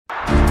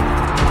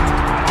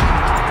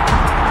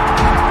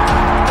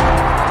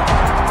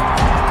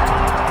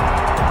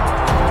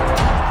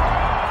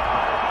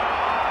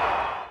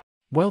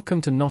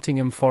Welcome to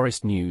Nottingham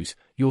Forest News,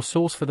 your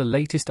source for the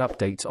latest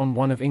updates on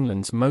one of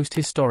England's most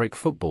historic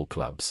football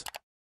clubs.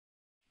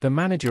 The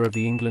manager of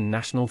the England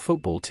national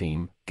football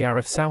team,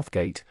 Gareth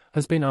Southgate,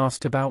 has been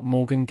asked about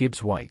Morgan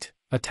Gibbs-White,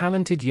 a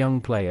talented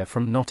young player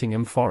from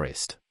Nottingham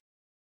Forest.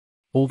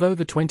 Although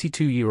the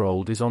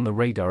 22-year-old is on the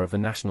radar of the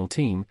national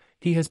team,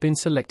 he has been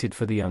selected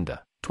for the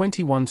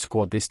under-21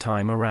 squad this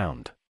time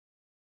around.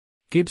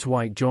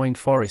 Gibbs-White joined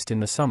Forest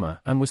in the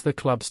summer and was the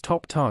club's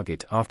top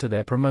target after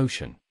their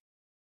promotion.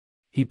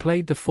 He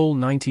played the full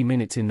 90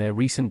 minutes in their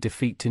recent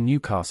defeat to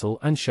Newcastle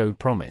and showed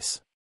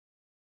promise.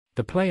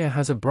 The player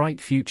has a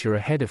bright future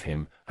ahead of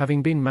him,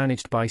 having been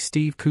managed by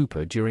Steve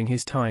Cooper during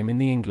his time in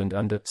the England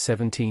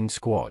under-17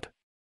 squad.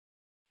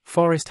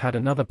 Forest had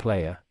another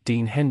player,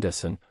 Dean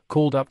Henderson,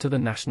 called up to the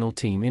national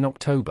team in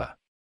October.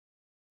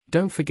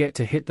 Don't forget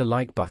to hit the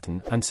like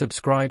button and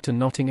subscribe to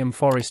Nottingham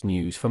Forest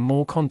News for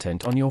more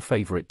content on your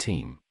favourite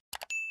team.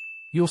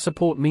 Your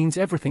support means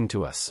everything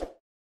to us.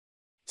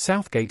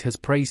 Southgate has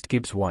praised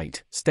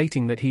Gibbs-White,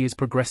 stating that he is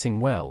progressing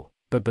well,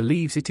 but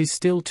believes it is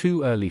still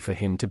too early for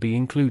him to be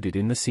included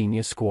in the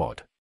senior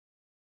squad.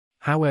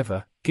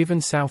 However, given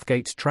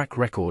Southgate's track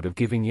record of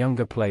giving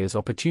younger players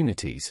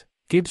opportunities,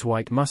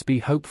 Gibbs-White must be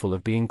hopeful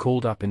of being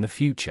called up in the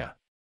future.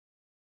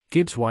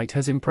 Gibbs-White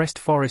has impressed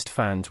Forest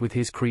fans with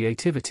his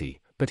creativity,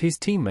 but his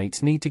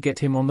teammates need to get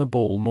him on the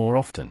ball more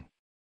often.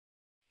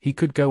 He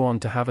could go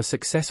on to have a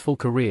successful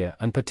career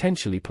and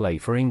potentially play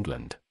for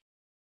England.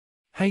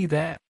 Hey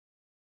there!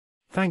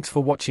 Thanks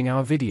for watching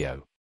our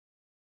video.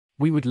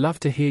 We would love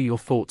to hear your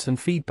thoughts and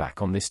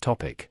feedback on this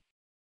topic.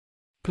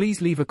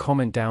 Please leave a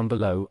comment down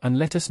below and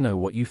let us know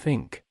what you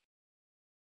think.